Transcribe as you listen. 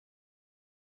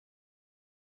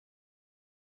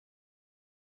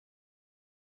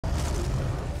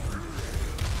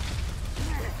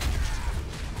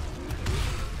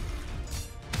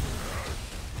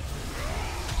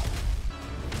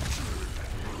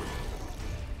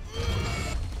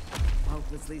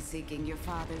hopelessly seeking your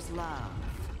father's love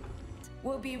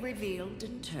will be revealed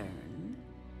in turn.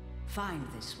 Find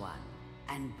this one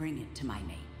and bring it to my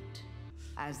mate.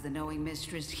 As the knowing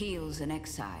mistress heals in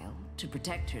exile to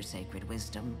protect her sacred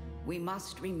wisdom, we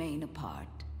must remain apart.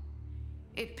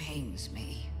 It pains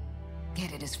me,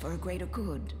 yet it is for a greater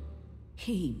good.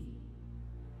 He...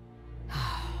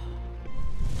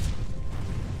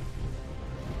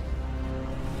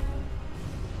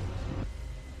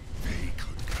 They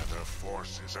could gather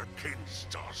forces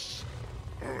against us.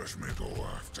 Let me go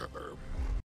after them.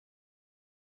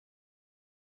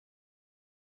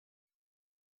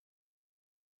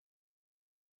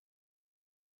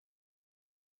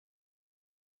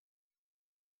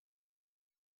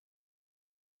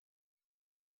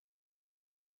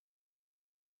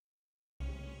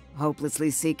 Hopelessly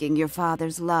seeking your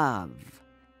father's love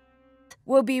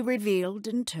will be revealed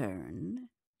in turn.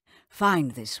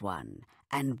 Find this one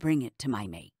and bring it to my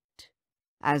mate.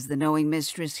 As the knowing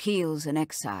mistress heals in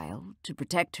exile to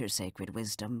protect her sacred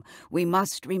wisdom, we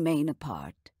must remain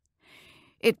apart.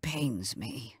 It pains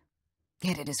me,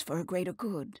 yet it is for a greater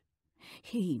good.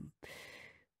 He...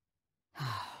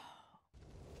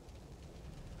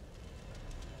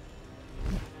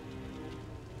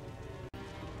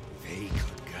 They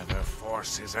could gather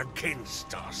forces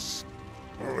against us.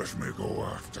 Let me go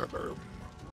after them.